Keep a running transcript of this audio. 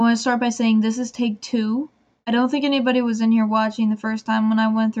want to start by saying this is take 2. I don't think anybody was in here watching the first time when I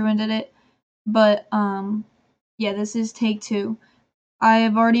went through and did it, but yeah, this is take 2. I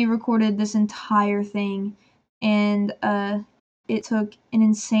have already recorded this entire thing, and it took an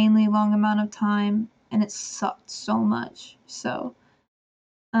insanely long amount of time, and it sucked so much. So,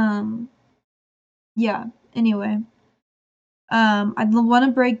 yeah. Anyway, I want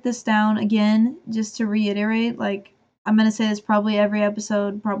to break this down again, just to reiterate. Like, I'm gonna say this probably every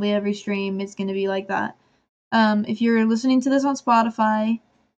episode, probably every stream. It's gonna be like that. If you're listening to this on Spotify,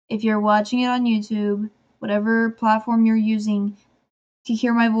 if you're watching it on YouTube, whatever platform you're using to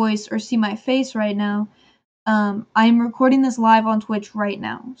hear my voice or see my face right now, I'm recording this live on Twitch right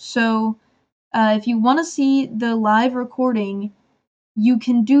now. So, if you want to see the live recording, you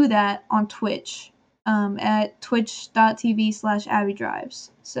can do that on Twitch, at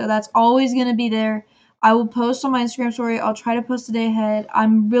twitch.tv/AbbyDrives. So that's always going to be there. I will post on my Instagram story. I'll try to post a day ahead.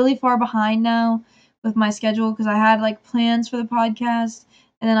 I'm really far behind now with my schedule because I had like plans for the podcast,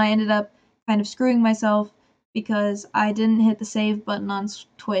 and then I ended up kind of screwing myself because I didn't hit the save button on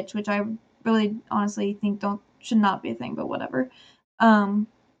Twitch, which I really honestly think should not be a thing, but whatever.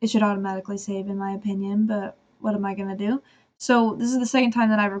 It should automatically save in my opinion, but what am I going to do? So this is the second time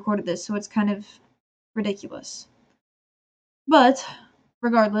that I recorded this, so it's kind of ridiculous. But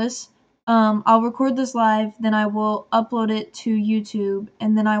regardless, I'll record this live, then I will upload it to YouTube,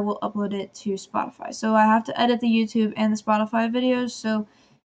 and then I will upload it to Spotify. So I have to edit the YouTube and the Spotify videos, so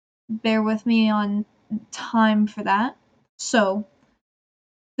bear with me on time for that. So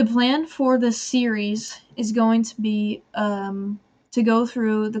the plan for this series is going to be to go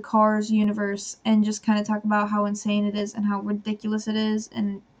through the Cars universe and just kind of talk about how insane it is and how ridiculous it is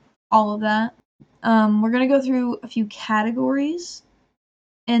and all of that. We're going to go through a few categories,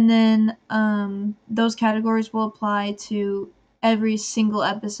 and then those categories will apply to every single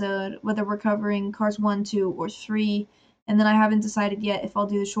episode, whether we're covering Cars 1, 2, or 3. And then I haven't decided yet if I'll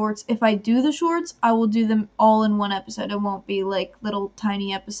do the shorts. If I do the shorts, I will do them all in one episode. It won't be like little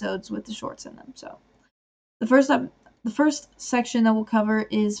tiny episodes with the shorts in them. So the first section that we'll cover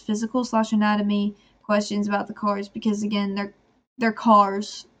is physical/anatomy questions about the cars, because again, they're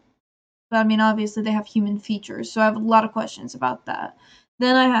cars. But I mean, obviously they have human features, so I have a lot of questions about that.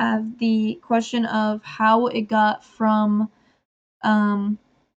 Then I have the question of how it got from a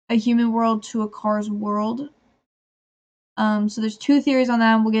human world to a car's world. So there's 2 theories on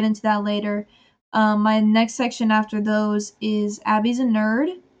that, and we'll get into that later. My next section after those is Abby's a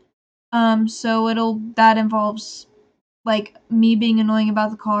nerd. So that involves like me being annoying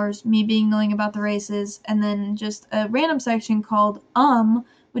about the cars, me being annoying about the races, and then just a random section called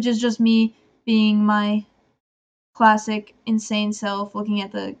which is just me being my classic insane self, looking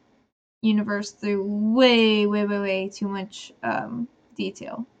at the universe through way too much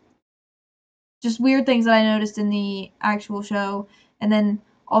detail. Just weird things that I noticed in the actual show, and then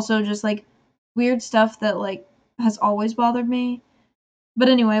also just like weird stuff that like has always bothered me. But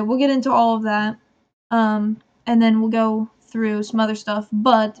anyway, we'll get into all of that, and then we'll go through some other stuff.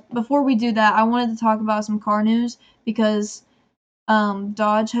 But before we do that, I wanted to talk about some car news, because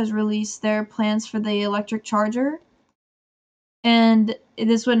Dodge has released their plans for the electric Charger, and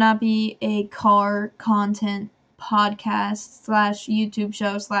this would not be a car content podcast / YouTube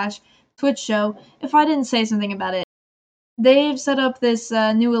show / Twitch show if I didn't say something about it. They've set up this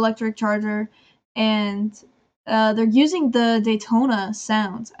new electric Charger, and they're using the Daytona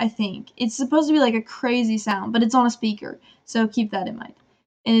sound, I think. It's supposed to be like a crazy sound, but it's on a speaker, so keep that in mind.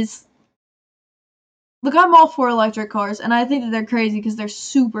 And look, I'm all for electric cars, and I think that they're crazy because they're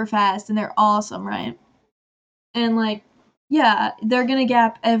super fast and they're awesome, right? And like, yeah, they're gonna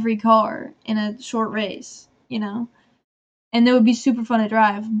gap every car in a short race, and they would be super fun to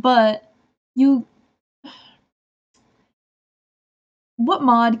drive. But what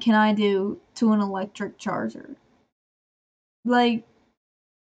mod can I do to an electric Charger? Like,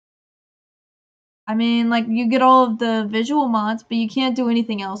 I mean, like, you get all of the visual mods, but you can't do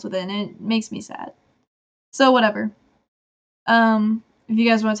anything else with it, and it makes me sad. So whatever. If you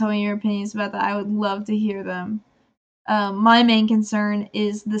guys want to tell me your opinions about that, I would love to hear them. My main concern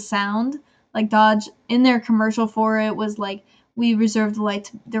is the sound. Like, Dodge, in their commercial for it, was like, we reserve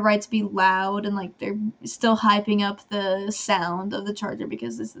the right to be loud, and like they're still hyping up the sound of the Charger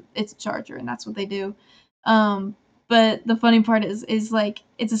because it's a Charger and that's what they do. But the funny part is like,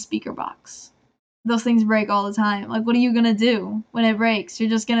 it's a speaker box. Those things break all the time. Like, what are you gonna do when it breaks? You're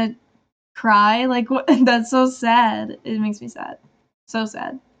just gonna cry? Like, what? That's so sad. It makes me sad. So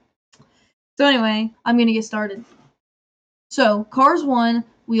sad. So anyway, I'm gonna get started. So, Cars 1,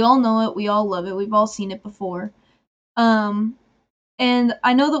 we all know it, we all love it, we've all seen it before. And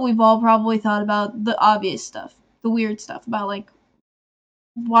I know that we've all probably thought about the obvious stuff, the weird stuff about like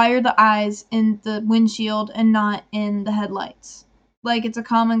why are the eyes in the windshield and not in the headlights? Like, it's a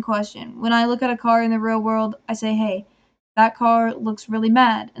common question. When I look at a car in the real world, I say, hey, that car looks really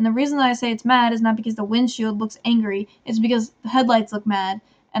mad. And the reason that I say it's mad is not because the windshield looks angry, it's because the headlights look mad.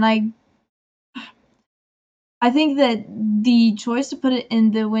 And I think that the choice to put it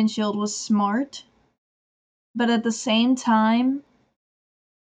in the windshield was smart, but at the same time,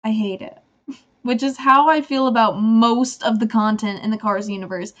 I hate it. Which is how I feel about most of the content in the Cars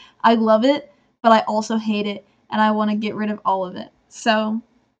universe. I love it, but I also hate it, and I want to get rid of all of it. So,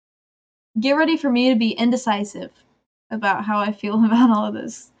 get ready for me to be indecisive about how I feel about all of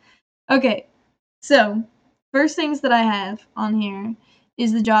this. Okay, so first things that I have on here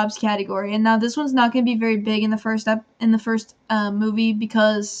is the jobs category, and now this one's not going to be very big in the first movie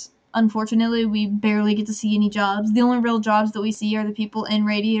because unfortunately we barely get to see any jobs. The only real jobs that we see are the people in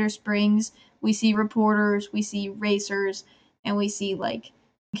Radiator Springs. We see reporters, we see racers, and we see like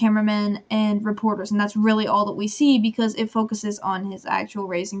cameramen and reporters, and that's really all that we see because it focuses on his actual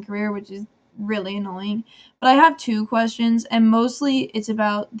racing career, which is really annoying. But I have two questions, and mostly it's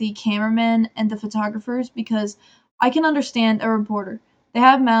about the cameramen and the photographers because I can understand a reporter. They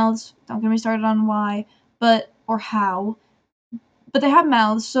have mouths, don't get me started on why, or how, but they have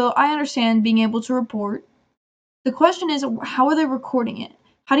mouths, so I understand being able to report. The question is, how are they recording it?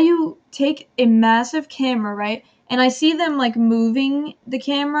 How do you take a massive camera, right? And I see them like moving the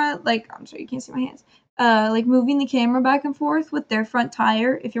camera, like, I'm sorry, you can't see my hands. Like moving the camera back and forth with their front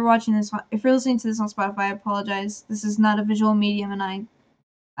tire. If you're watching this, if you're listening to this on Spotify, I apologize. This is not a visual medium, and I'm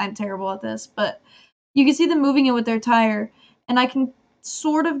terrible at this. But you can see them moving it with their tire, and I can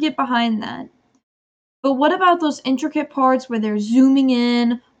sort of get behind that. But what about those intricate parts where they're zooming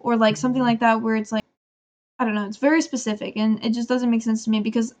in, or like something like that, where it's like, I don't know, it's very specific, and it just doesn't make sense to me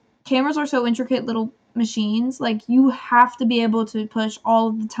because cameras are so intricate little machines. Like, you have to be able to push all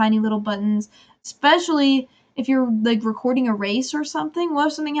of the tiny little buttons, especially if you're like recording a race or something. What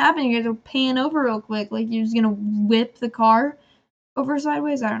if something happened? You have to pan over real quick. Like, you're just gonna whip the car over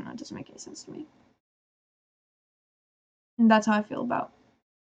sideways. I don't know. It doesn't make any sense to me. And that's how I feel about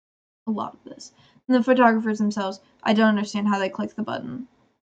a lot of this. And the photographers themselves, I don't understand how they click the button.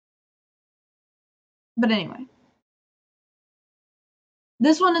 But anyway.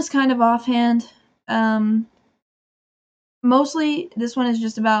 This one is kind of offhand. Mostly, this one is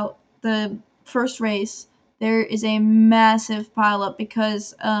just about the first race. There is a massive pileup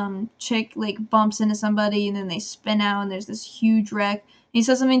because Chick like bumps into somebody and then they spin out and there's this huge wreck. And he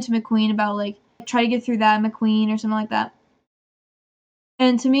says something to McQueen about like try to get through that, McQueen, or something like that.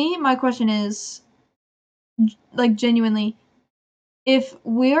 And to me, my question is like genuinely, if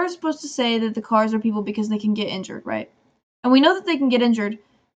we are supposed to say that the cars are people because they can get injured, right? And we know that they can get injured,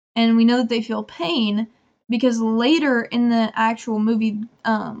 and we know that they feel pain because later in the actual movie,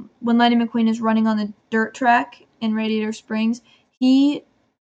 when Lightning McQueen is running on the dirt track in Radiator Springs, he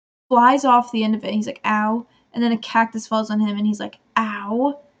flies off the end of it. He's like, ow. And then a cactus falls on him, and he's like,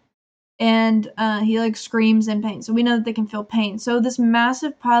 ow. And he like screams in pain. So we know that they can feel pain. So this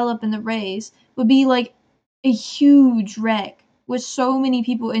massive pileup in the race would be like a huge wreck with so many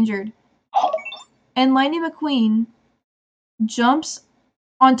people injured. And Lightning McQueen jumps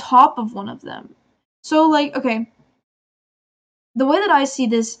on top of one of them. So, like, okay, the way that I see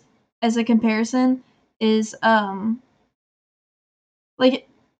this as a comparison is, like,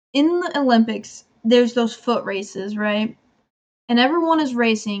 in the Olympics, there's those foot races, right? And everyone is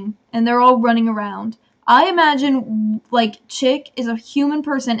racing, and they're all running around. I imagine, like, Chick is a human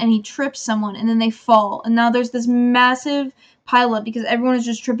person, and he trips someone, and then they fall. And now there's this massive pileup because everyone is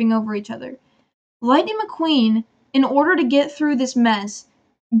just tripping over each other. Lightning McQueen, in order to get through this mess,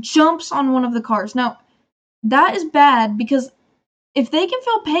 jumps on one of the cars. Now, that is bad because if they can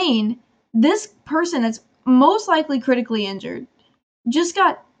feel pain, this person that's most likely critically injured just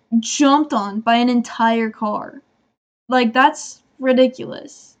got jumped on by an entire car. Like, that's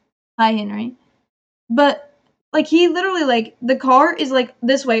ridiculous. Hi, Henry. But, like, he literally, like, the car is, like,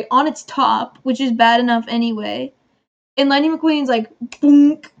 this way on its top, which is bad enough anyway. And Lightning McQueen's like,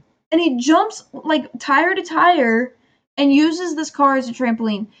 boonk. And he jumps, like, tire to tire and uses this car as a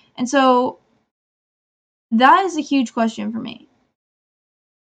trampoline. And so, that is a huge question for me.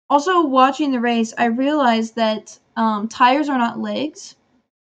 Also, watching the race, I realized that tires are not legs.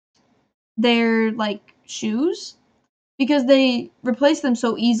 They're like shoes because they replace them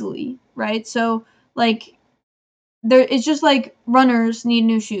so easily, right? So, like, it's just like runners need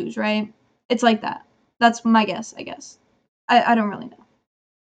new shoes, right? It's like that. That's my guess, I guess. I don't really know.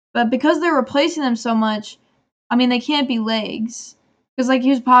 But because they're replacing them so much, I mean, they can't be legs. Because, like,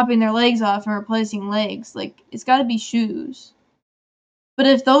 he was popping their legs off and replacing legs. Like, it's gotta be shoes. But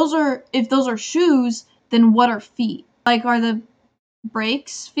if those are shoes, then what are feet? Like, are the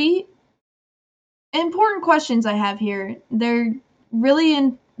brakes feet? Important questions I have here. They're really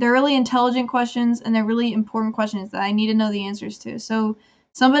intelligent questions, and they're really important questions that I need to know the answers to. So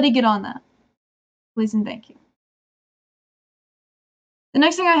somebody get on that, please and thank you. The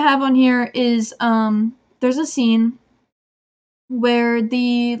next thing I have on here is there's a scene where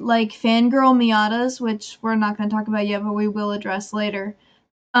the like fangirl Miatas, which we're not going to talk about yet, but we will address later.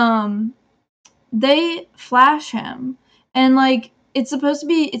 They flash him, and like it's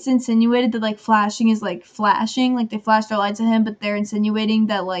insinuated that like flashing is like flashing, like they flash their lights at him, but they're insinuating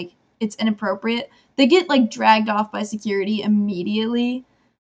that like it's inappropriate. They get like dragged off by security immediately.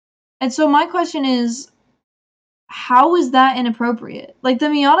 And so my question is, how is that inappropriate? Like the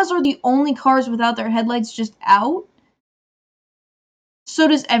Miatas are the only cars without their headlights just out. So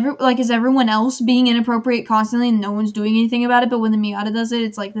is everyone else being inappropriate constantly and no one's doing anything about it, but when the Miata does it,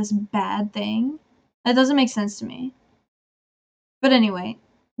 it's like this bad thing? That doesn't make sense to me. But anyway,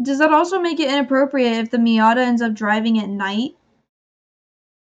 does that also make it inappropriate if the Miata ends up driving at night?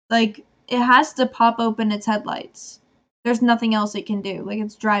 Like, it has to pop open its headlights. There's nothing else it can do. Like,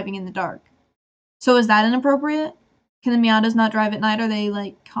 it's driving in the dark. So is that inappropriate? Can the Miatas not drive at night? Or they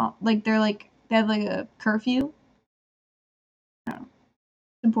they have like a curfew? I don't know.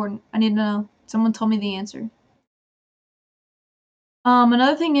 It's important. I need to know. Someone tell me the answer.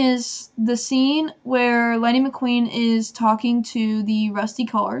 Another thing is the scene where Lightning McQueen is talking to the rusty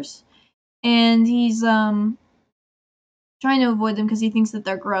cars, and he's trying to avoid them because he thinks that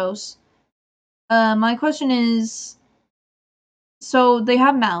they're gross. My question is, so they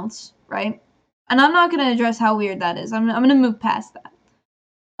have mouths, right? And I'm not gonna address how weird that is. I'm gonna move past that.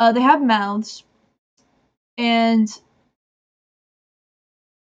 They have mouths, and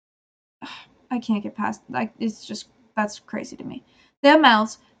I can't get past like that's crazy to me. They have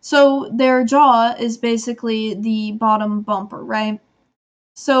mouths, so their jaw is basically the bottom bumper, right?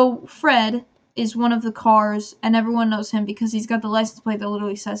 So Fred is one of the cars, and everyone knows him because he's got the license plate that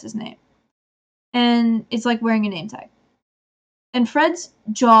literally says his name. And it's like wearing a name tag. And Fred's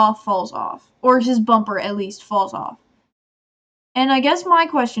jaw falls off, or his bumper at least falls off. And I guess my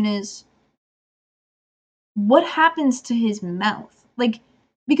question is, what happens to his mouth? Like,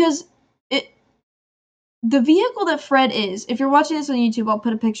 because the vehicle that Fred is, if you're watching this on YouTube, I'll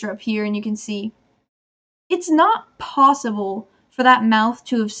put a picture up here and you can see, it's not possible for that mouth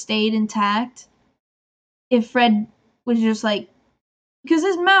to have stayed intact if Fred was just like, because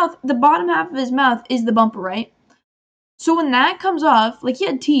his mouth, the bottom half of his mouth is the bumper, right? So when that comes off, like he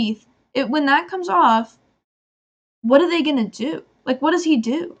had teeth, when that comes off, what are they gonna do? Like, what does he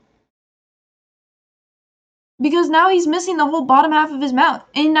do? Because now he's missing the whole bottom half of his mouth.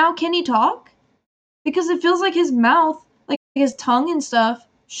 And now can he talk? Because it feels like his mouth, like his tongue and stuff,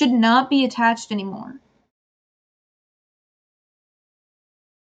 should not be attached anymore.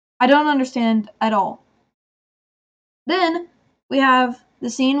 I don't understand at all. Then we have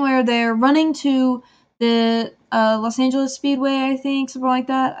the scene where they're running to the Los Angeles Speedway, I think, something like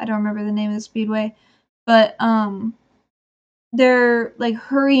that. I don't remember the name of the speedway, but they're like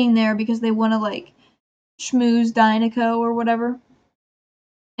hurrying there because they want to like schmooze Dinoco or whatever.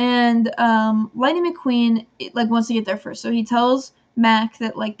 And Lightning McQueen like wants to get there first, so he tells Mac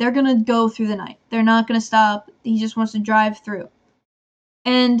that like they're gonna go through the night. They're not gonna stop. He just wants to drive through.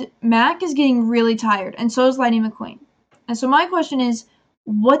 And Mac is getting really tired, and so is Lightning McQueen. And so my question is,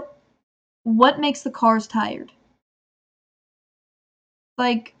 what makes the cars tired?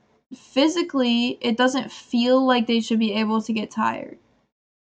 Like physically, it doesn't feel like they should be able to get tired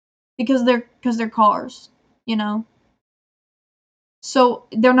because they're cars, you know. So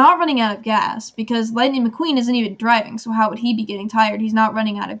they're not running out of gas because Lightning McQueen isn't even driving. So how would he be getting tired? He's not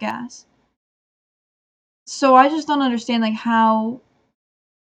running out of gas. So I just don't understand like how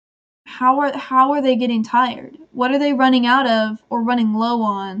are they getting tired? What are they running out of or running low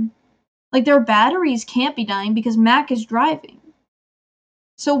on? Like their batteries can't be dying because Mac is driving.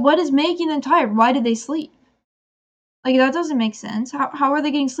 So what is making them tired? Why did they sleep? Like that doesn't make sense. How are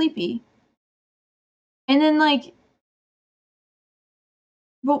they getting sleepy? And then like,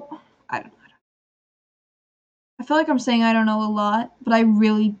 well, I don't know. I feel like I'm saying I don't know a lot, but I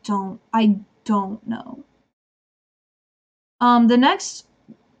really don't. I don't know. The next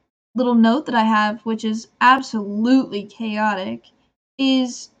little note that I have, which is absolutely chaotic,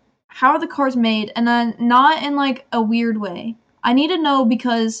 is how are the cars made? And not in like a weird way. I need to know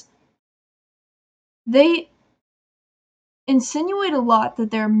because insinuate a lot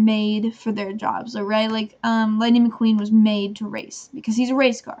that they're made for their jobs, right? Like, Lightning McQueen was made to race because he's a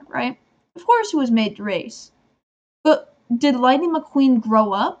race car, right? Of course he was made to race. But did Lightning McQueen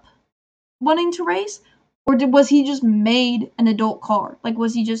grow up wanting to race? Or was he just made an adult car? Like,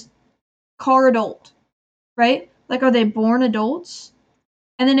 was he just car adult, right? Like, are they born adults?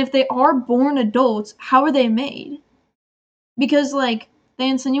 And then if they are born adults, how are they made? Because, like, they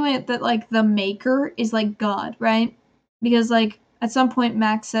insinuate that, like, the maker is, like, God, right? Because, like, at some point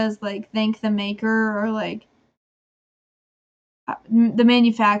Max says, like, thank the maker, or, like, the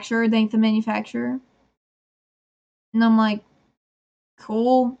manufacturer, thank the manufacturer. And I'm like,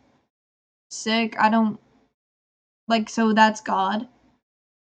 cool, sick, I don't, like, so that's God.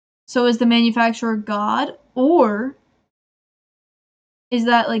 So is the manufacturer God, or is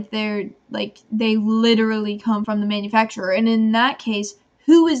that, like, they literally come from the manufacturer? And in that case,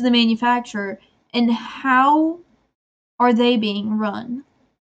 who is the manufacturer, and how are they being run?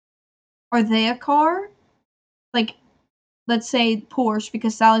 Are they a car? Like, let's say Porsche,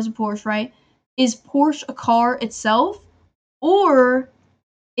 because Sally's a Porsche, right? Is Porsche a car itself, or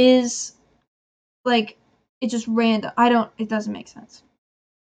is, like, it just random? It doesn't make sense.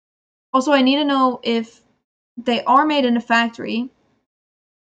 Also, I need to know if they are made in a factory,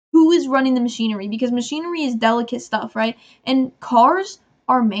 who is running the machinery? Because machinery is delicate stuff, right? And cars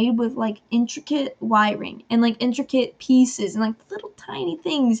are made with, like, intricate wiring and, like, intricate pieces, and, like, little tiny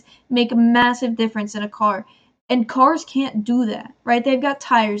things make a massive difference in a car. And cars can't do that, right? They've got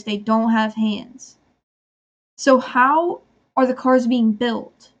tires, they don't have hands. So how are the cars being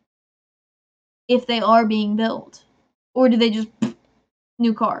built, if they are being built? Or do they just,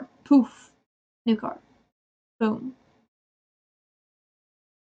 new car, poof, new car, boom.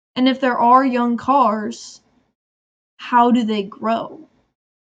 And if there are young cars, how do they grow?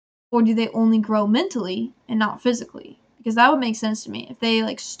 Or do they only grow mentally and not physically? Because that would make sense to me if they,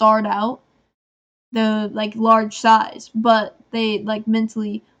 like, start out the, like, large size, but they, like,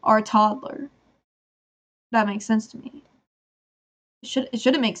 mentally are a toddler. That makes sense to me. It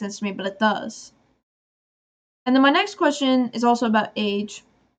shouldn't make sense to me, but it does. And then my next question is also about age,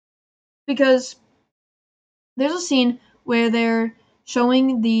 because there's a scene where they're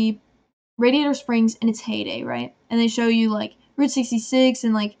showing the Radiator Springs in its heyday, right? And they show you, like, Route 66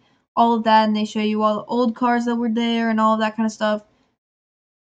 and, like, all of that, and they show you all the old cars that were there and all of that kind of stuff.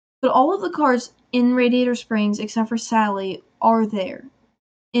 But all of the cars in Radiator Springs, except for Sally, are there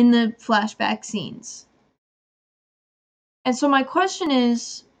in the flashback scenes. And so my question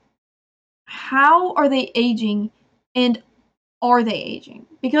is, how are they aging, and are they aging?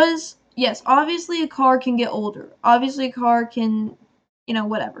 Because, yes, obviously a car can get older. Obviously a car can,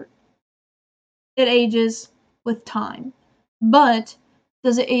 whatever. It ages with time. But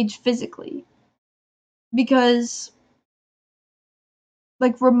does it age physically? Because,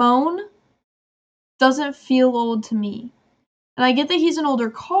 like, Ramon doesn't feel old to me. And I get that he's an older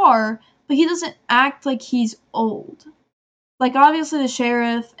car, but he doesn't act like he's old. Like, obviously the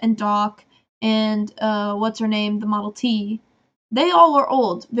sheriff and Doc and, what's her name, the Model T, they all are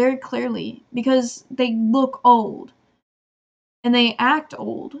old, very clearly, because they look old. And they act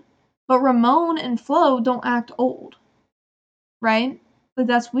old. But Ramon and Flo don't act old. Right? Like,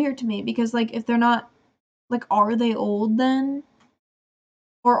 that's weird to me, because, like, if they're not, like, are they old then?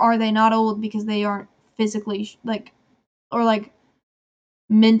 Or are they not old because they aren't physically, like, or, like,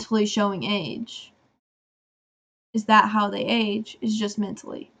 mentally showing age? Is that how they age? Is just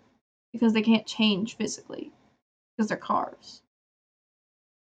mentally? Because they can't change physically. Because they're cars.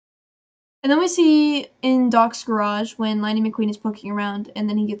 And then we see in Doc's garage, when Lightning McQueen is poking around and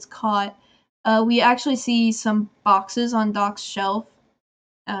then he gets caught, we actually see some boxes on Doc's shelf,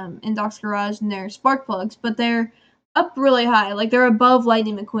 in Doc's garage, and they're spark plugs, but they're up really high, like they're above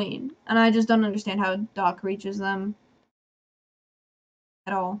Lightning McQueen, and I just don't understand how Doc reaches them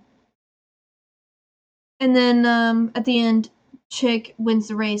at all. And then at the end, Chick wins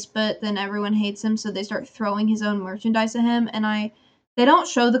the race, but then everyone hates him, so they start throwing his own merchandise at him, and they don't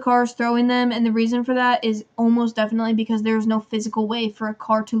show the cars throwing them, and the reason for that is almost definitely because there's no physical way for a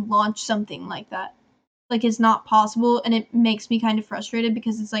car to launch something like that. Like, it's not possible, and it makes me kind of frustrated,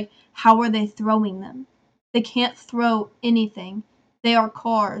 because it's like, how are they throwing them? They can't throw anything. They are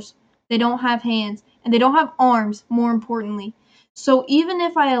cars. They don't have hands, and they don't have arms, more importantly. So even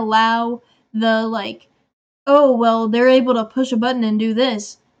if I allow the, like, oh, well, they're able to push a button and do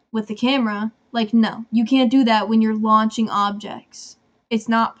this with the camera, like, no, you can't do that when you're launching objects. It's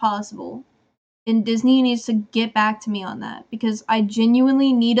not possible. And Disney needs to get back to me on that, because I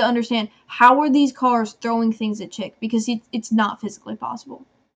genuinely need to understand, how are these cars throwing things at Chick? Because it's not physically possible.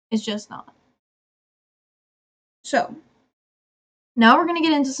 It's just not. So, Now we're going to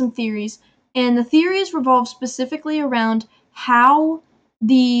get into some theories, and the theories revolve specifically around how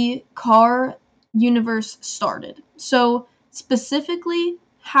the car universe started. So, specifically,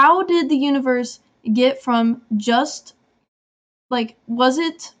 how did the universe get from just, like, was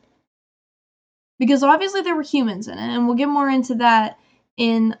it, because obviously there were humans in it, and we'll get more into that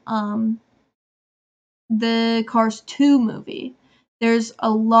in the Cars 2 movie. There's a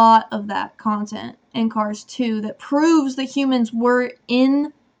lot of that content in Cars 2 that proves that humans were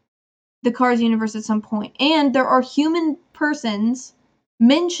in the Cars universe at some point, and there are human persons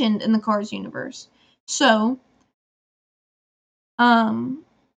mentioned in the Cars universe. So,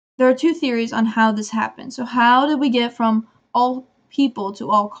 there are two theories on how this happened. So, how did we get from all people to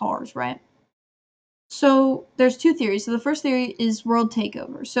all cars, right? So, there's two theories. So, the first theory is world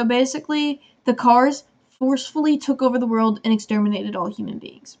takeover. So, basically, the cars forcefully took over the world and exterminated all human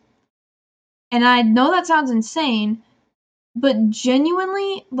beings. And I know that sounds insane, but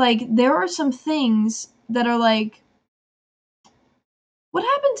genuinely, like, there are some things that are like, what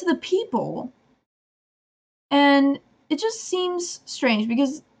happened to the people? And it just seems strange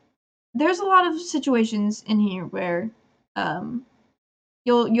because there's a lot of situations in here where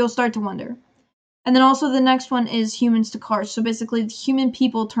you'll start to wonder. And then also the next one is humans to cars. So basically, the human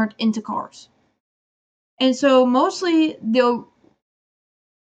people turned into cars. And so mostly the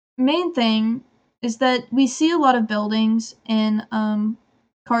main thing is that we see a lot of buildings in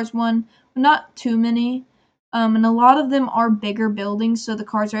Cars 1, not too many. And a lot of them are bigger buildings, so the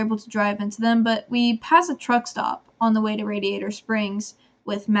cars are able to drive into them. But we pass a truck stop on the way to Radiator Springs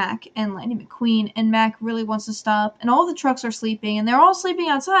with Mac and Lightning McQueen, and Mac really wants to stop. And all the trucks are sleeping, and they're all sleeping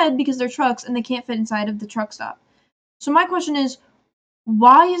outside because they're trucks and they can't fit inside of the truck stop. So my question is,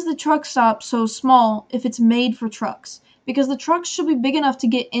 why is the truck stop so small if it's made for trucks? Because the trucks should be big enough to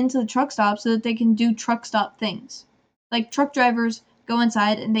get into the truck stop so that they can do truck stop things. Like truck drivers go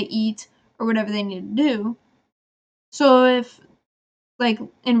inside and they eat or whatever they need to do. So if, like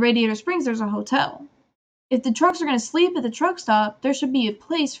in Radiator Springs, there's a hotel. If the trucks are going to sleep at the truck stop, there should be a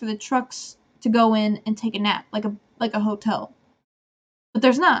place for the trucks to go in and take a nap, like a hotel. But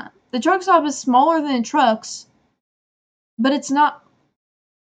there's not. The truck stop is smaller than the trucks, but it's not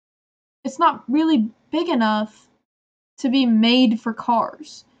really big enough to be made for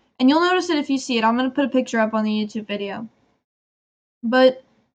cars. And you'll notice it if you see it. I'm going to put a picture up on the YouTube video. But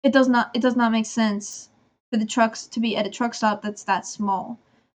it does not make sense for the trucks to be at a truck stop that's that small.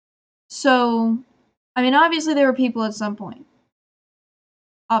 So, I mean, obviously there were people at some point.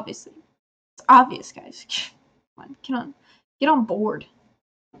 Obviously. It's obvious, guys. Come on, get on board.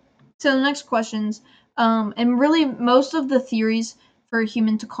 So the next questions, and really most of the theories for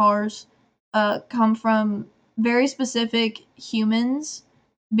human to cars come from very specific humans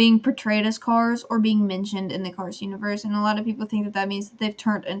being portrayed as cars or being mentioned in the Cars universe, and a lot of people think that that means that they've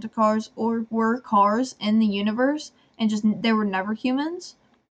turned into cars or were cars in the universe and just they were never humans.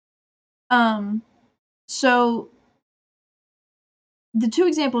 So the two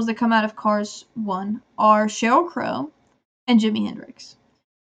examples that come out of Cars 1 are Sheryl Crow and Jimi Hendrix.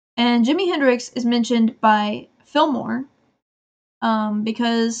 And Jimi Hendrix is mentioned by Fillmore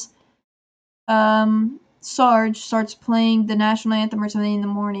because Sarge starts playing the national anthem or something in the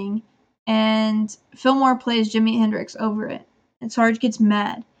morning, and Fillmore plays Jimi Hendrix over it. And Sarge gets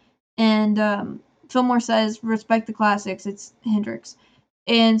mad. And Fillmore says, respect the classics, it's Hendrix.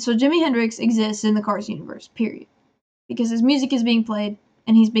 And so Jimi Hendrix exists in the Cars universe, period. Because his music is being played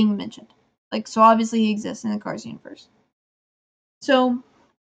and he's being mentioned. Like, so obviously he exists in the Cars universe. So,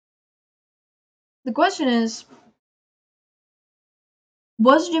 the question is,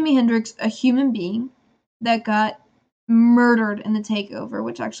 was Jimi Hendrix a human being that got murdered in the takeover,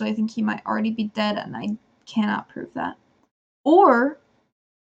 which actually I think he might already be dead and I cannot prove that? Or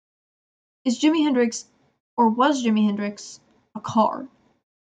is Jimi Hendrix, or was Jimi Hendrix a car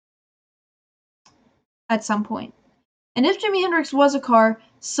at some point? And if Jimi Hendrix was a car,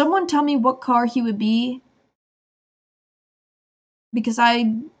 someone tell me what car he would be, because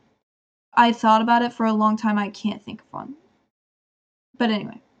I thought about it for a long time. I can't think of one. But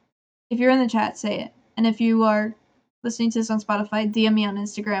anyway, if you're in the chat, say it. And if you are listening to this on Spotify, DM me on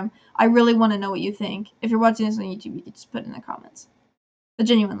Instagram. I really want to know what you think. If you're watching this on YouTube, you can just put it in the comments. But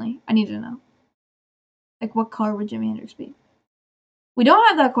genuinely, I need to know. Like, what car would Jimi Hendrix be? We don't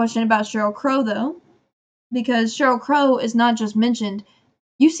have that question about Sheryl Crow, though, because Sheryl Crow is not just mentioned.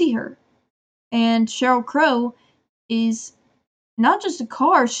 You see her. And Sheryl Crow is not just a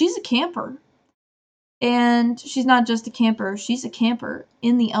car, she's a camper. And she's not just a camper, she's a camper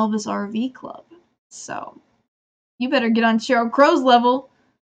in the Elvis RV Club. So, you better get on Sheryl Crow's level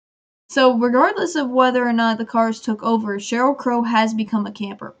So regardless of whether or not the cars took over, Sheryl Crow has become a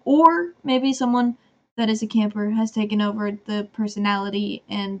camper. Or maybe someone that is a camper has taken over the personality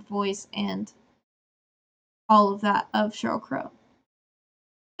and voice and all of that of Sheryl Crow.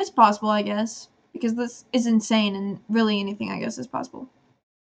 It's possible, I guess, because this is insane and really anything, I guess, is possible.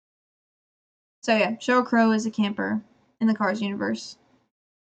 So yeah, Sheryl Crow is a camper in the Cars universe.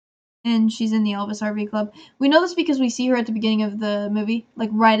 And she's in the Elvis RV Club. We know this because we see her at the beginning of the movie,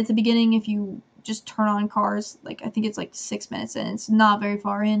 like right at the beginning. If you just turn on Cars, like I think it's like 6 minutes in, it's not very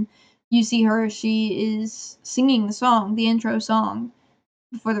far in. You see her; she is singing the song, the intro song,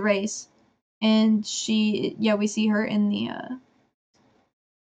 before the race, and we see her in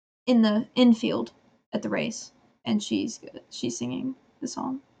the infield at the race, and she's singing the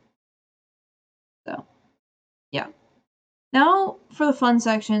song. So, yeah. Now for the fun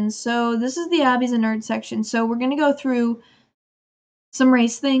section. So this is the Abby's a Nerd section. So we're gonna go through some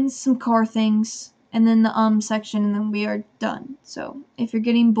race things, some car things, and then the section, and then we are done. So if you're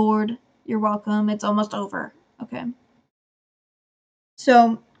getting bored, you're welcome. It's almost over. Okay.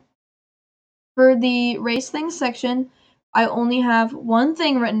 So for the race things section, I only have one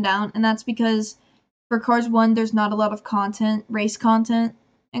thing written down, and that's because for Cars 1, there's not a lot of content, race content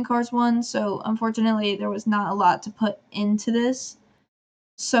in Cars 1, so unfortunately there was not a lot to put into this.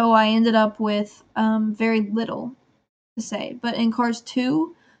 So I ended up with very little to say. But in Cars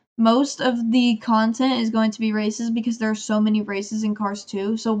 2, most of the content is going to be races because there are so many races in Cars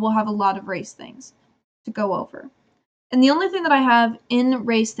 2, so we'll have a lot of race things to go over. And the only thing that I have in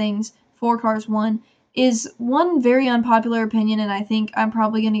race things for Cars 1 is one very unpopular opinion, and I think I'm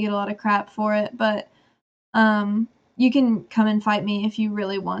probably going to get a lot of crap for it, but you can come and fight me if you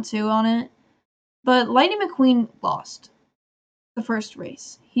really want to on it. But Lightning McQueen lost the first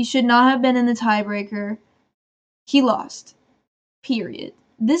race. He should not have been in the tiebreaker. He lost. Period.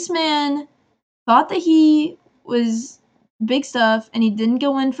 This man thought that he was big stuff and he didn't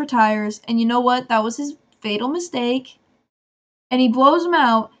go in for tires, and you know what? That was his fatal mistake. And he blows him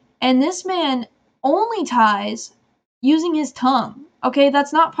out, and this man only ties using his tongue. Okay,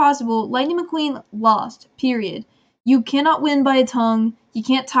 that's not possible. Lightning McQueen lost. Period. You cannot win by a tongue. You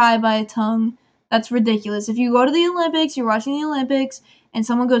can't tie by a tongue. That's ridiculous. If you go to the Olympics, you're watching the Olympics, and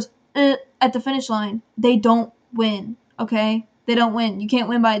someone goes at the finish line, they don't win. Okay? They don't win. You can't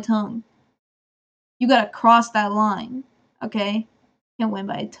win by a tongue. You gotta cross that line. Okay? Can't win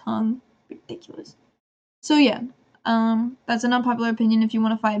by a tongue. Ridiculous. So yeah, that's an unpopular opinion if you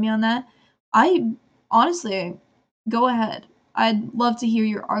want to fight me on that. I honestly, go ahead. I'd love to hear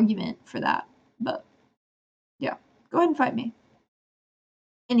your argument for that. But yeah, go ahead and fight me.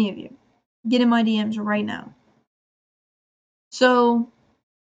 Any of you. Get in my DMs right now. So,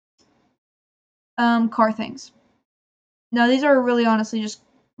 car things. Now these are really honestly just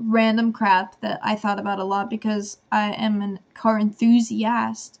random crap that I thought about a lot because I am a car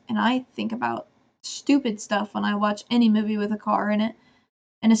enthusiast and I think about stupid stuff when I watch any movie with a car in it.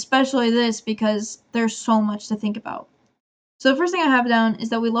 And especially this because there's so much to think about. So the first thing I have down is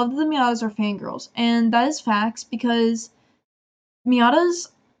that we love that the Miatas are fangirls, and that is facts because Miatas,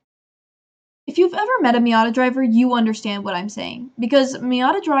 if you've ever met a Miata driver, you understand what I'm saying. Because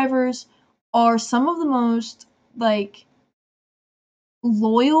Miata drivers are some of the most, like,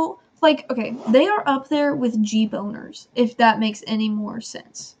 loyal, like, okay, they are up there with Jeep owners, if that makes any more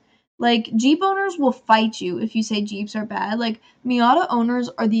sense. Like, Jeep owners will fight you if you say Jeeps are bad. Like, Miata owners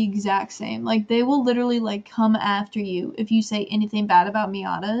are the exact same. Like, they will literally, like, come after you if you say anything bad about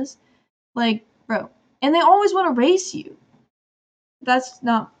Miatas. Like, bro. And they always want to race you. That's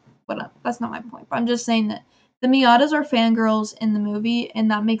not my point. But I'm just saying that the Miatas are fangirls in the movie, and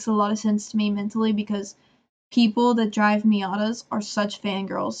that makes a lot of sense to me mentally because people that drive Miatas are such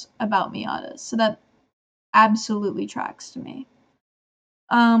fangirls about Miatas. So that absolutely tracks to me.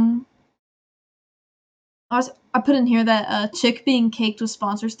 I put in here that a chick being caked with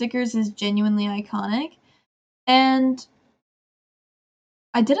sponsor stickers is genuinely iconic. And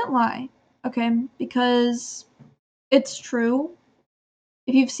I didn't lie, okay? Because it's true.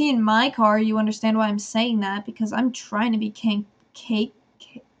 If you've seen my car, you understand why I'm saying that because I'm trying to be cake.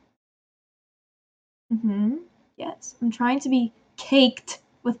 Yes, I'm trying to be caked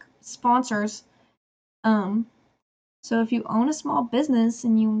with sponsors. So if you own a small business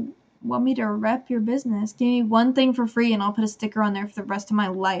and you want me to rep your business, give me one thing for free and I'll put a sticker on there for the rest of my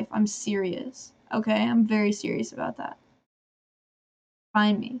life. I'm serious. Okay? I'm very serious about that.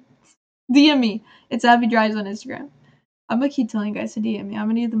 Find me. DM me. It's Abby Drives on Instagram. I'm gonna keep telling you guys to DM me. I'm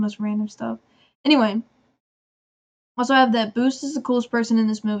gonna do the most random stuff. Anyway. Also I have that Boost is the coolest person in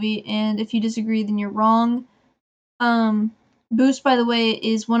this movie, and if you disagree, then you're wrong. Boost, by the way,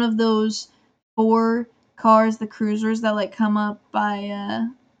 is one of those 4 cars, the cruisers that like come up by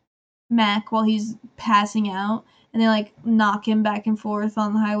Mac while he's passing out, and they like knock him back and forth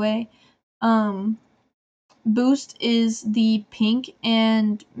on the highway. Boost is the pink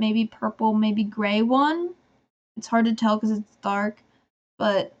and maybe purple, maybe gray one. It's hard to tell because it's dark,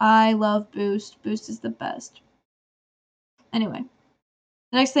 but I love Boost. Boost is the best. Anyway,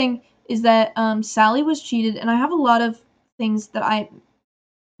 the next thing is that Sally was cheated, and I have a lot of things that I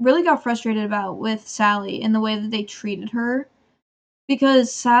really got frustrated about with Sally and the way that they treated her,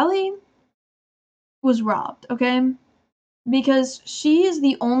 because Sally was robbed, okay? Because she is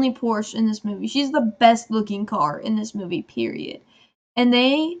the only Porsche in this movie. She's the best looking car in this movie, period. And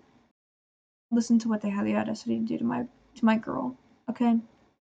they listen to what they had the audacity to do to my girl, okay?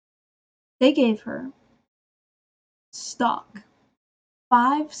 They gave her stock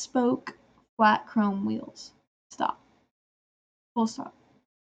 5-spoke flat chrome wheels. Stop. Full stop.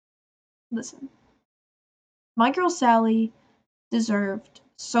 Listen. My girl Sally deserved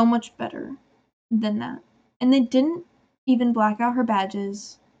so much better than that. And they didn't even black out her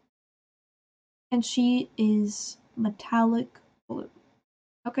badges. And she is metallic blue.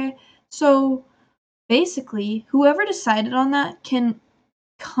 Okay? So basically, whoever decided on that can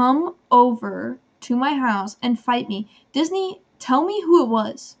come over to my house and fight me. Disney, tell me who it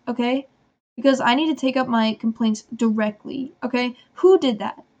was, okay? Because I need to take up my complaints directly, okay? Who did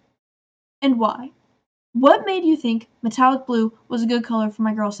that? And why? What made you think metallic blue was a good color for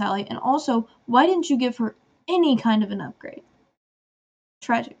my girl Sally? And also, why didn't you give her any kind of an upgrade?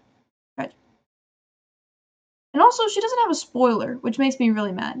 Tragic. Tragic. And also, she doesn't have a spoiler, which makes me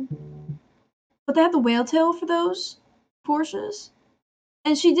really mad. But they have the whale tail for those Porsches.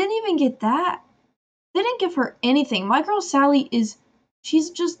 And she didn't even get that. They didn't give her anything. My girl Sally she's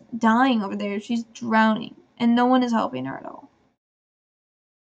just dying over there. She's drowning. And no one is helping her at all.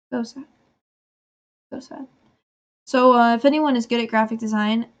 So sad. So sad. So if anyone is good at graphic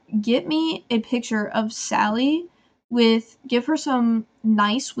design, get me a picture of Sally give her some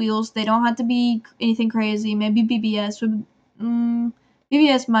nice wheels. They don't have to be anything crazy. Maybe BBS would,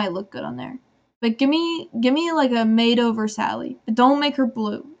 BBS might look good on there. But give me like a made over Sally. But don't make her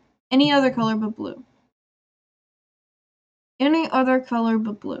blue. Any other color but blue. Any other color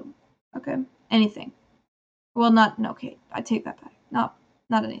but blue. Okay? Anything. Well, okay, I take that back. Not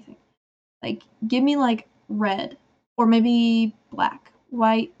anything. Like, give me, like, red. Or maybe black.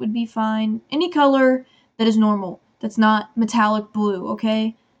 White would be fine. Any color that is normal. That's not metallic blue,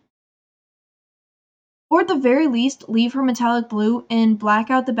 okay? Or at the very least, leave her metallic blue and black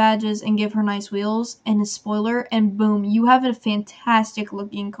out the badges and give her nice wheels and a spoiler, and boom, you have a fantastic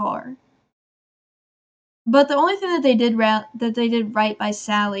looking car. But the only thing that they did right by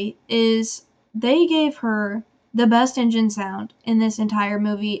Sally is they gave her the best engine sound in this entire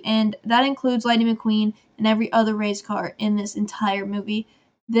movie, and that includes Lightning McQueen and every other race car in this entire movie.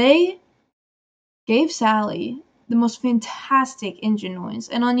 They gave Sally the most fantastic engine noise,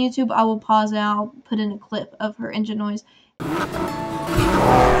 and on YouTube I will pause and I'll put in a clip of her engine noise.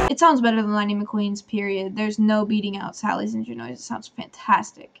 It sounds better than Lightning McQueen's, period. There's no beating out Sally's engine noise. It sounds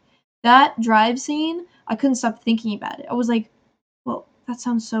fantastic. That drive scene, I couldn't stop thinking about it. I was like, well, that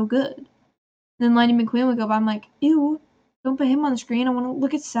sounds so good. And then Lightning McQueen would go by. I'm like, ew, don't put him on the screen. I want to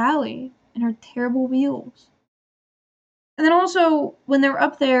look at Sally and her terrible wheels. And then also, when they're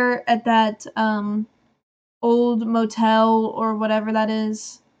up there at that old motel or whatever that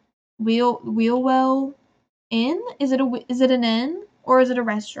is, Wheelwell Inn? Is it an inn or is it a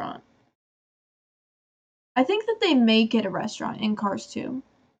restaurant? I think that they make it a restaurant in Cars 2.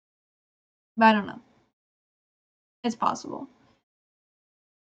 But I don't know. It's possible.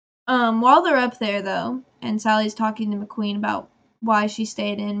 While they're up there, though, and Sally's talking to McQueen about why she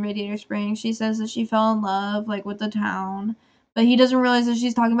stayed in Radiator Springs, she says that she fell in love, like, with the town. But he doesn't realize that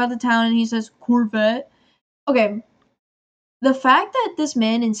she's talking about the town, and he says, Corvette. Okay. The fact that this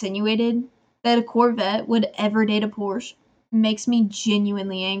man insinuated that a Corvette would ever date a Porsche makes me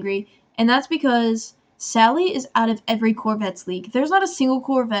genuinely angry. And that's because Sally is out of every Corvette's league. There's not a single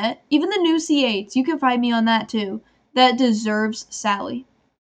Corvette, even the new C8s, you can find me on that too, that deserves Sally.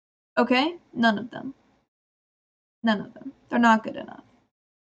 Okay? None of them. None of them. They're not good enough.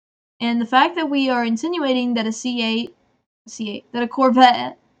 And the fact that we are insinuating that that a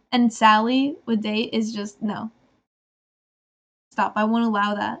Corvette and Sally would date is just, no. Stop. I won't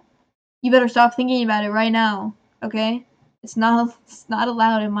allow that. You better stop thinking about it right now, okay? It's not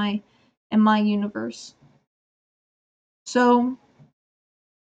allowed in my universe. So,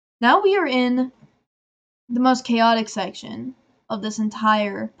 now we are in the most chaotic section of this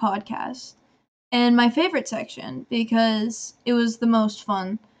entire podcast. and my favorite section because it was the most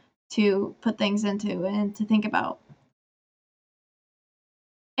fun to put things into and to think about.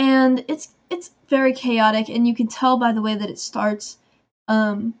 And it's very chaotic, and you can tell by the way that it starts,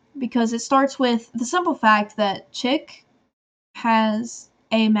 because it starts with the simple fact that Chick has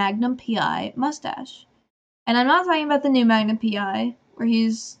a Magnum PI mustache. And I'm not talking about the new Magnum PI, where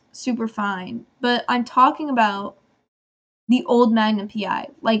he's super fine, but I'm talking about the old Magnum PI,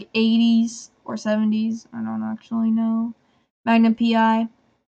 like 80s or 70s, I don't actually know, Magnum PI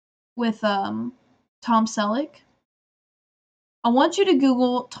with Tom Selleck. I want you to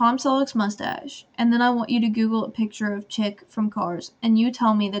Google Tom Selleck's mustache, and then I want you to Google a picture of Chick from Cars, and you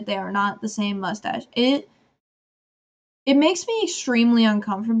tell me that they are not the same mustache. It makes me extremely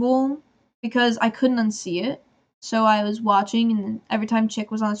uncomfortable because I couldn't unsee it. So I was watching, and every time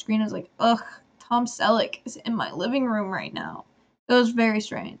Chick was on the screen, I was like, ugh, Tom Selleck is in my living room right now. It was very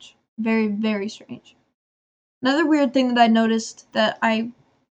strange. Very, very strange. Another weird thing that I noticed that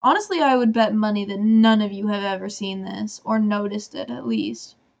honestly, I would bet money that none of you have ever seen this, or noticed it at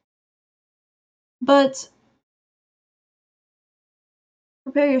least. But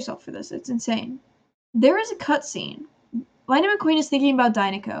prepare yourself for this, it's insane. There is a cutscene. Lightning McQueen is thinking about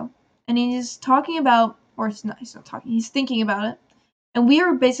Dinoco, and he's talking about, or he's not talking, he's thinking about it, and we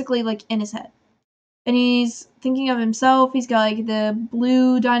are basically like in his head. And he's thinking of himself, he's got like the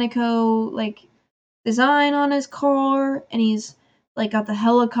blue Dinoco like design on his car, and he's like got the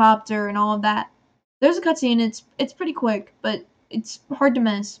helicopter and all of that. There's a cutscene, it's pretty quick, but it's hard to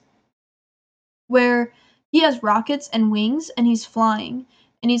miss, where he has rockets and wings and he's flying.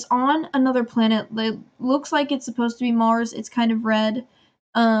 And he's on another planet that looks like it's supposed to be Mars. It's kind of red.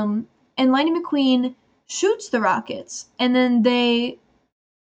 And Lightning McQueen shoots the rockets, and then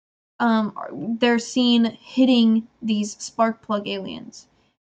they're seen hitting these spark plug aliens.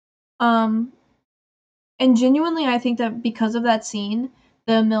 And genuinely, I think that because of that scene,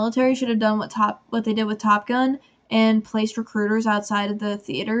 the military should have done what they did with Top Gun and placed recruiters outside of the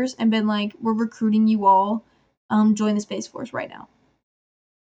theaters and been like, "We're recruiting you all. Join the Space Force right now."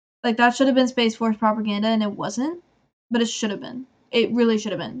 Like, that should have been Space Force propaganda, and it wasn't, but it should have been. It really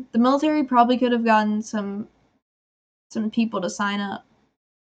should have been. The military probably could have gotten some people to sign up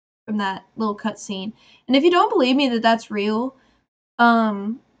from that little cutscene. And if you don't believe me that that's real,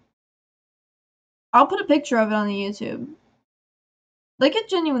 I'll put a picture of it on the YouTube. Like, it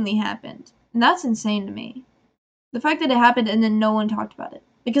genuinely happened. And that's insane to me. The fact that it happened and then no one talked about it.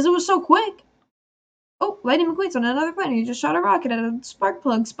 Because it was so quick. Oh, Lightning McQueen's on another planet. He just shot a rocket at a spark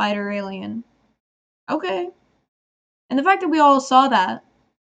plug spider alien. Okay. And the fact that we all saw that,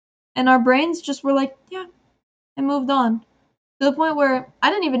 and our brains just were like, yeah, and moved on. To the point where I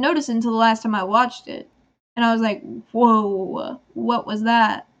didn't even notice it until the last time I watched it. And I was like, whoa, what was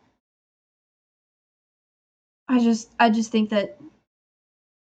that? I just think that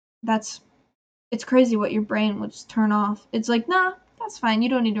it's crazy what your brain would just turn off. It's like, nah, that's fine. You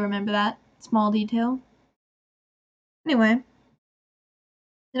don't need to remember that small detail. Anyway,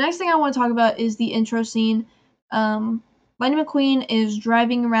 the next thing I want to talk about is the intro scene. Lightning McQueen is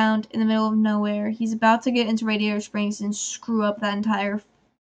driving around in the middle of nowhere. He's about to get into Radiator Springs and screw up that entire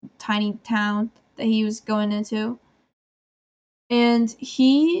tiny town that he was going into. And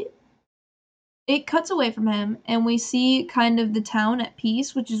it cuts away from him, and we see kind of the town at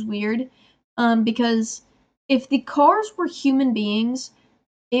peace, which is weird, because if the cars were human beings,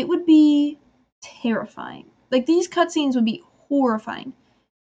 it would be terrifying. Like, these cutscenes would be horrifying.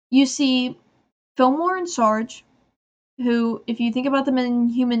 You see Fillmore and Sarge, who, if you think about them in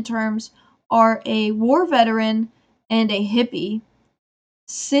human terms, are a war veteran and a hippie,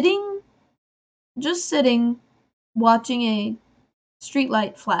 just sitting, watching a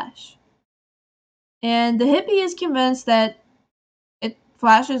streetlight flash. And the hippie is convinced that it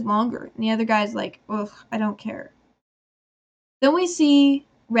flashes longer, and the other guy's like, ugh, I don't care. Then we see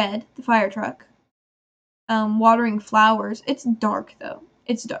Red, the fire truck, watering flowers. It's dark, though.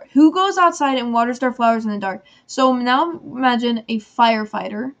 It's dark. Who goes outside and waters their flowers in the dark? So now imagine a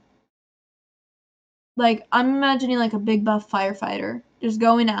firefighter. Like, I'm imagining like a big buff firefighter just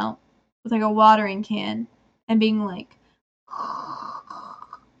going out with like a watering can and being like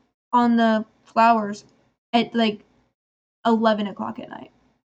on the flowers at like 11 o'clock at night.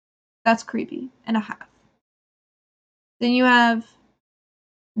 That's creepy and a half. Then you have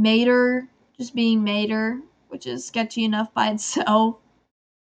Mater just being Mater, which is sketchy enough by itself.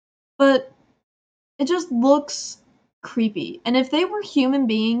 But it just looks creepy. And if they were human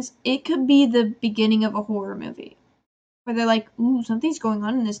beings, it could be the beginning of a horror movie. Where they're like, ooh, something's going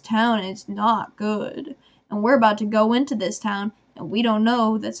on in this town and it's not good. And we're about to go into this town and we don't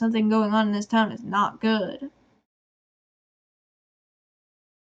know that something going on in this town is not good.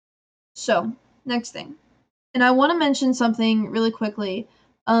 So, next thing. And I want to mention something really quickly.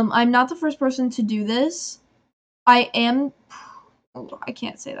 I'm not the first person to do this. I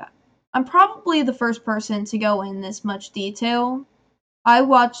can't say that. I'm probably the first person to go in this much detail. I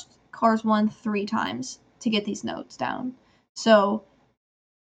watched Cars 1 3 times to get these notes down. So,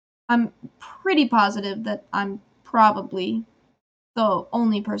 I'm pretty positive that I'm probably the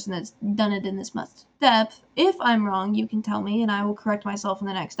only person that's done it in this much depth. If I'm wrong, you can tell me and I will correct myself in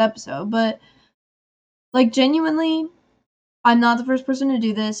the next episode. But, like, genuinely, I'm not the first person to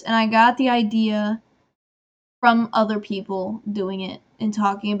do this, and I got the idea from other people doing it and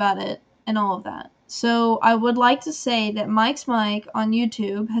talking about it and all of that. So I would like to say that Mike's Mike on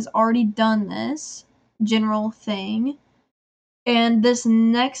YouTube has already done this general thing, and this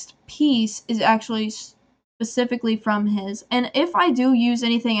next piece is actually specifically from his. And if I do use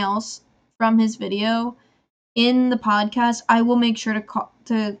anything else from his video in the podcast, I will make sure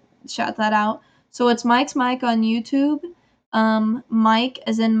to shout that out. So it's Mike's Mike on YouTube. Mike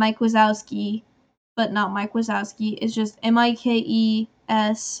as in Mike Wazowski, but not Mike Wazowski. It's just Mikes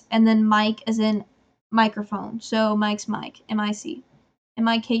and then Mike as in microphone. So Mike's Mike, M-I-C.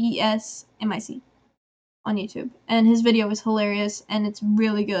 Mikes, M-I-C on YouTube. And his video is hilarious and it's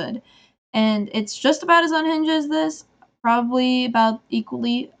really good. And it's just about as unhinged as this, probably about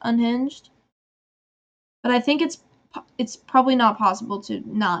equally unhinged. But I think it's probably not possible to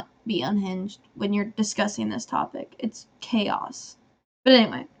not be unhinged when you're discussing this topic. It's chaos. But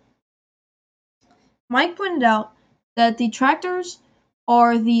anyway, Mike pointed out that the tractors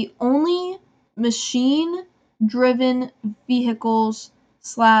are the only machine-driven vehicles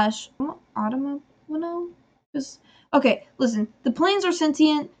slash automobile. Okay, listen. The planes are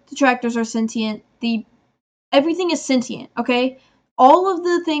sentient. The tractors are sentient. Everything is sentient. Okay, all of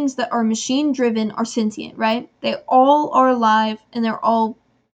the things that are machine-driven are sentient, right? They all are alive and they're all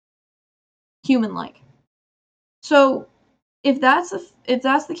human-like. So if that's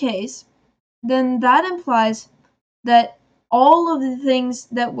the case, then that implies that all of the things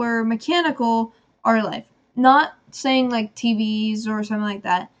that were mechanical are alive. Not saying like TVs or something like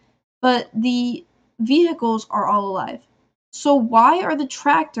that, but the vehicles are all alive. So why are the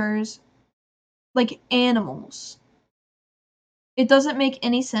tractors like animals? It doesn't make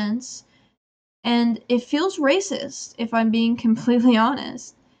any sense, and it feels racist, if I'm being completely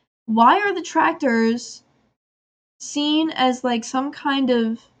honest. Why are the tractors seen as like some kind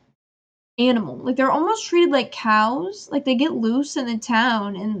of animal? Like they're almost treated like cows. Like they get loose in the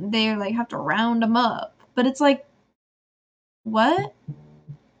town and they like have to round them up. But it's like, what?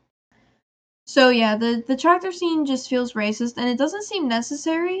 So yeah, the tractor scene just feels racist and it doesn't seem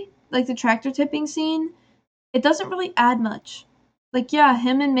necessary. Like the tractor tipping scene, it doesn't really add much. Like yeah,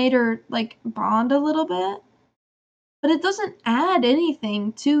 him and Mater like bond a little bit, but it doesn't add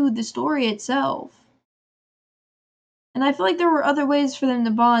anything to the story itself. And I feel like there were other ways for them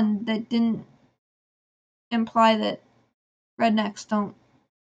to bond that didn't imply that rednecks don't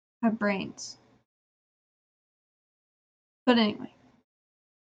have brains. But anyway.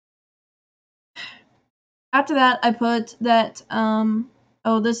 After that, I put that,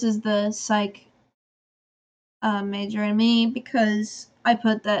 this is the psych major in me because I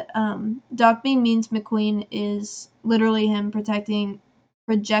put that Doc B means McQueen is literally him projecting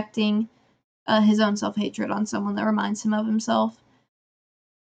his own self-hatred on someone that reminds him of himself.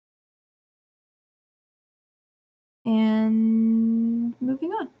 And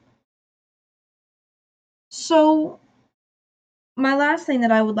moving on. So, my last thing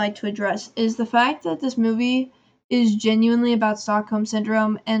that I would like to address is the fact that this movie is genuinely about Stockholm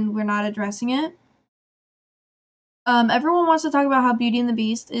Syndrome and we're not addressing it. Everyone wants to talk about how Beauty and the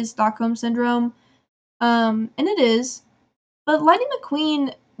Beast is Stockholm Syndrome, and it is, but Lightning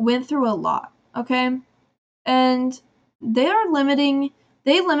McQueen went through a lot, okay? And they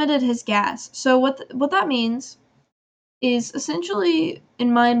limited his gas. So what that means is essentially,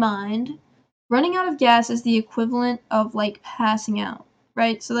 in my mind, running out of gas is the equivalent of, like, passing out,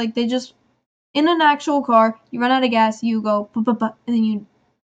 right? So, like, they just, in an actual car, you run out of gas, you go, and then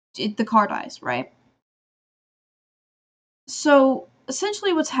the car dies, right? So,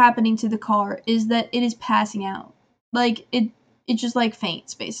 essentially what's happening to the car is that it is passing out. Like, it just, like,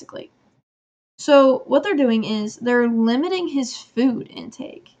 faints, basically. So, what they're doing is they're limiting his food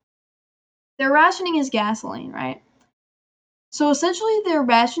intake. They're rationing his gasoline, right? So, essentially, they're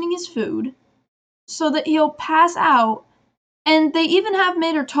rationing his food so that he'll pass out, and they even have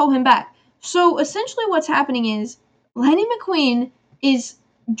Mater tow him back. So, essentially what's happening is Lightning McQueen is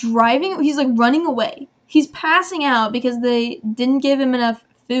driving, he's, like, running away. He's passing out because they didn't give him enough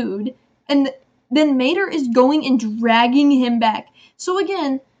food, and then Mater is going and dragging him back. So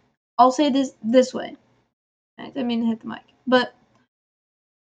again, I'll say this way. I didn't mean to hit the mic. But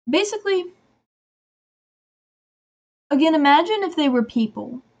basically, again, imagine if they were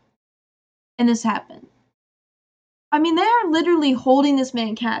people and this happened. I mean, they are literally holding this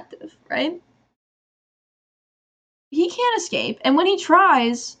man captive, right? He can't escape, and when he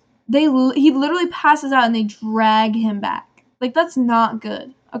tries, he literally passes out and they drag him back. Like, that's not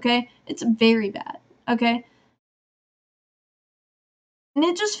good, okay? It's very bad, okay? And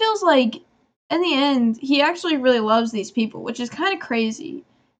it just feels like, in the end, he actually really loves these people, which is kind of crazy.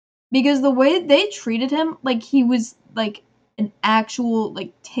 Because the way they treated him, like he was like an actual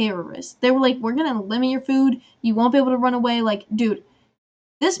like terrorist. They were like, "We're gonna limit your food. You won't be able to run away." Like, dude,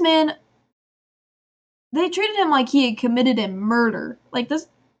 this man, they treated him like he had committed a murder. Like this.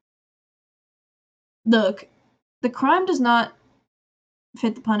 Look, the crime does not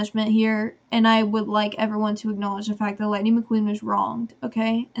fit the punishment here, and I would like everyone to acknowledge the fact that Lightning McQueen was wronged.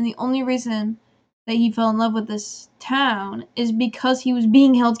 Okay, and the only reason that he fell in love with this town is because he was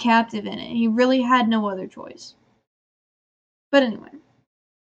being held captive in it. He really had no other choice. But anyway,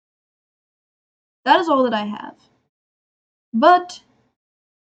 that is all that I have. But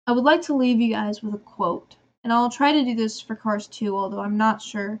I would like to leave you guys with a quote, and I'll try to do this for Cars 2, although I'm not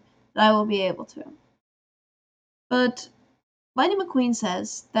sure that I will be able to. But Lightning McQueen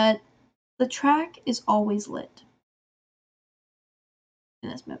says that the track is always lit in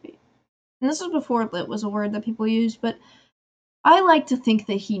this movie. And this was before lit was a word that people used, but I like to think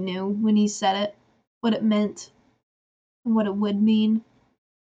that he knew when he said it, what it meant, and what it would mean.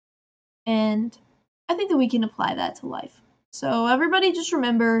 And I think that we can apply that to life. So everybody just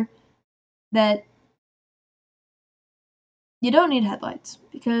remember that you don't need headlights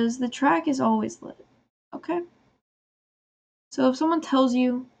because the track is always lit, okay? So if someone tells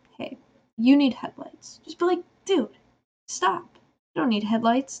you, hey, you need headlights, just be like, dude, stop. You don't need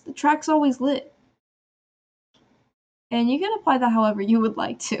headlights. The track's always lit. And you can apply that however you would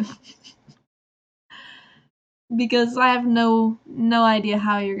like to. Because I have no idea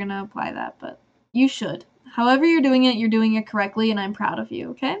how you're going to apply that, but you should. However you're doing it correctly, and I'm proud of you,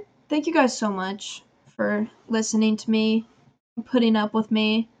 okay? Thank you guys so much for listening to me, putting up with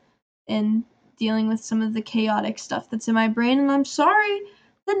me, and dealing with some of the chaotic stuff that's in my brain. And I'm sorry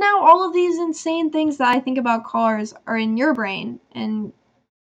that now all of these insane things that I think about cars are in your brain. And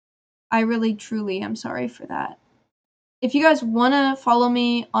I really, truly am sorry for that. If you guys want to follow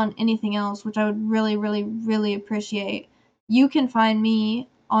me on anything else, which I would really, really, really appreciate, you can find me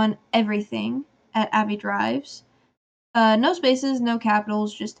on everything at Abbi Drives. No spaces, no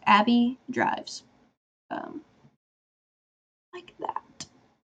capitals, just Abbi Drives. Like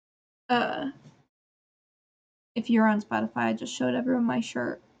that. If you're on Spotify, I just showed everyone my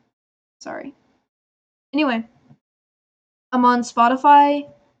shirt. Sorry. Anyway, I'm on Spotify.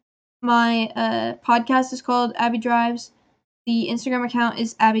 My podcast is called Abbi Drives. The Instagram account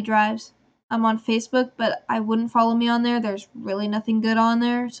is Abbi Drives. I'm on Facebook, but I wouldn't follow me on there. There's really nothing good on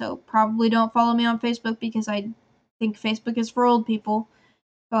there, so probably don't follow me on Facebook because I think Facebook is for old people,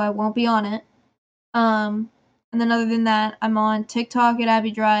 so I won't be on it. And then other than that, I'm on TikTok at Abbi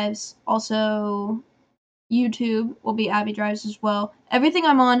Drives. Also, YouTube will be Abbi Drives as well. Everything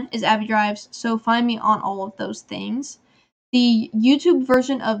I'm on is Abbi Drives, so find me on all of those things. The YouTube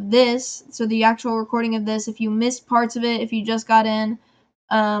version of this, so the actual recording of this, if you missed parts of it, if you just got in,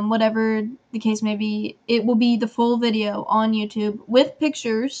 whatever the case may be, it will be the full video on YouTube with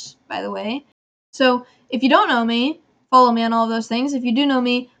pictures, by the way. So if you don't know me, follow me on all of those things. If you do know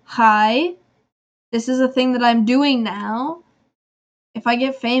me, hi. This is a thing that I'm doing now. If I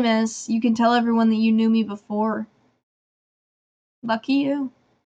get famous, you can tell everyone that you knew me before. Lucky you.